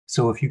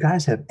So if you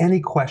guys have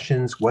any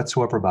questions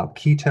whatsoever about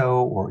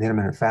keto or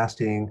intermittent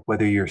fasting,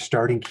 whether you're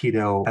starting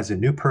keto as a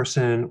new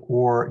person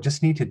or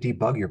just need to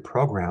debug your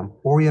program,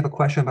 or you have a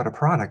question about a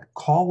product,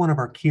 call one of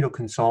our keto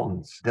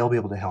consultants. They'll be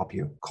able to help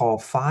you. Call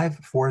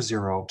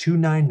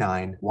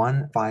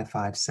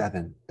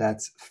 540-299-1557.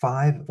 That's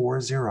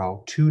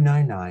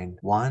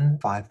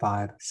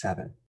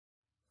 540-299-1557.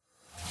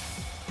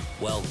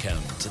 Welcome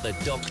to the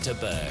Dr.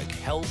 Berg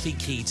Healthy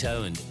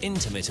Keto and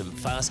Intermittent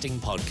Fasting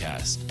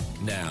Podcast.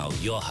 Now,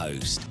 your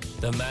host,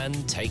 the man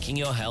taking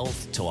your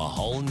health to a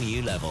whole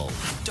new level,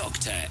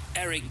 Dr.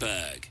 Eric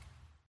Berg.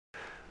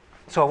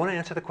 So I want to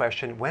answer the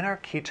question, when are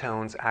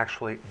ketones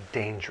actually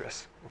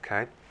dangerous?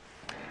 Okay.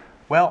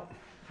 Well,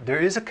 there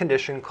is a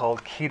condition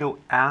called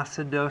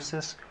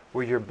ketoacidosis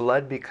where your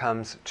blood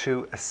becomes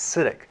too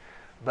acidic.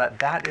 But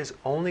that is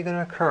only going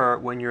to occur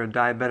when you're a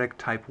diabetic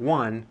type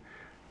 1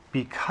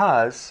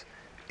 because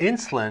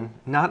insulin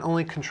not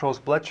only controls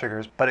blood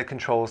sugars, but it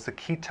controls the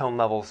ketone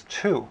levels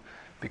too.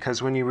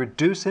 Because when you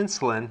reduce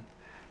insulin,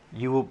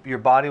 your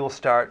body will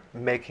start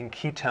making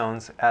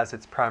ketones as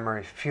its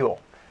primary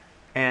fuel.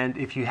 And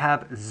if you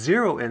have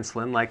zero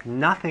insulin, like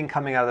nothing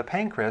coming out of the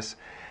pancreas,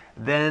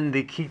 then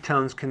the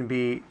ketones can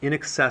be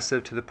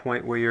inexcessive to the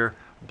point where your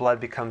blood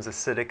becomes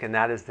acidic, and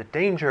that is the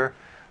danger.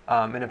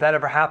 And if that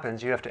ever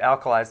happens, you have to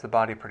alkalize the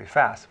body pretty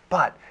fast.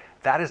 But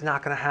that is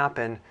not going to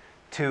happen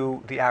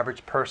to the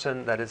average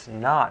person that is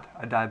not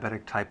a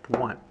diabetic type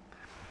 1.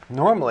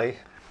 Normally,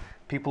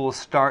 people will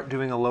start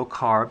doing a low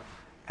carb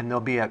and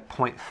they'll be at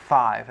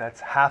 0.5.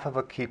 That's half of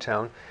a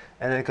ketone.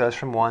 And then it goes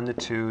from 1 to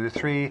 2 to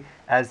 3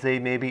 as they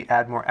maybe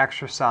add more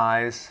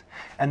exercise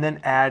and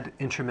then add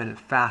intermittent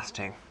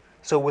fasting.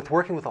 So with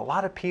working with a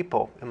lot of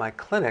people in my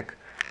clinic,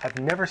 I've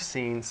never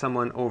seen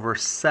someone over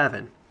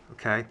 7,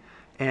 okay?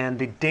 And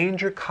the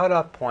danger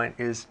cutoff point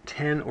is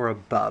 10 or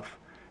above.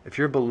 If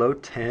you're below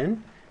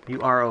 10, you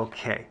are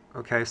okay.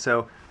 Okay,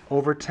 so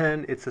over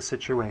 10, it's a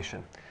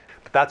situation.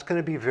 But that's going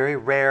to be very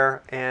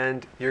rare,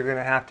 and you're going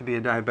to have to be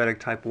a diabetic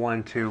type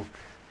 1 to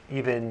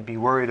even be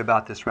worried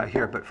about this right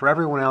here. But for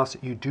everyone else,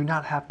 you do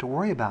not have to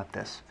worry about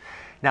this.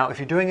 Now, if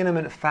you're doing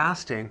intermittent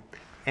fasting,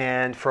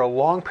 and for a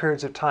long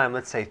periods of time,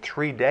 let's say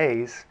 3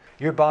 days,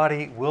 your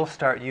body will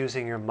start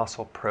using your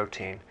muscle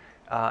protein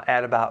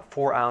at about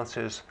 4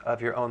 ounces of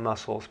your own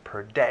muscles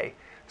per day.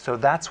 So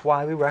that's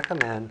why we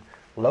recommend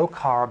low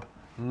carb,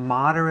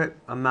 moderate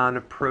amount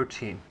of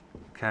protein,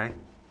 okay,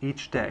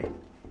 each day.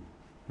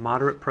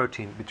 Moderate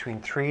protein,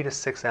 between 3 to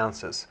 6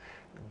 ounces.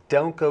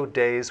 Don't go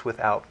days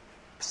without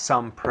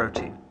some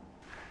protein.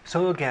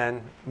 So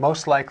again,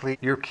 most likely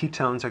your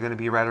ketones are going to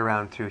be right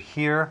around through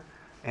here,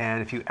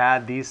 and if you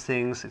add these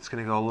things, it's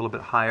going to go a little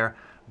bit higher,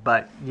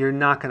 but you're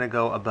not going to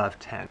go above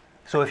 10.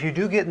 So if you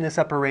do get in this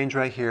upper range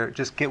right here,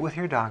 just get with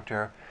your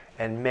doctor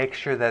and make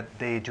sure that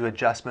they do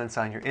adjustments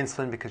on your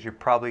insulin, because you're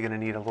probably going to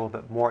need a little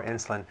bit more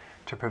insulin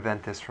to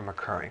prevent this from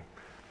occurring.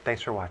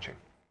 Thanks for watching.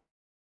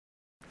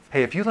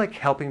 Hey, if you like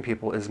helping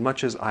people as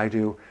much as I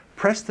do,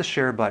 press the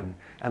share button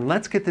and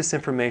let's get this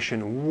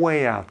information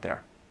way out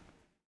there.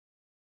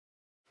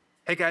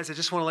 Hey guys, I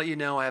just want to let you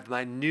know I have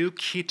my new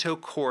keto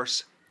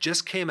course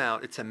just came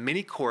out. It's a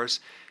mini course.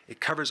 It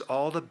covers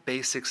all the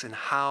basics and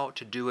how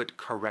to do it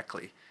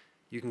correctly.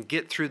 You can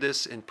get through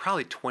this in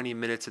probably 20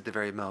 minutes at the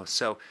very most.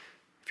 So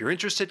if you're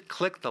interested,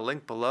 click the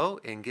link below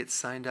and get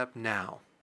signed up now.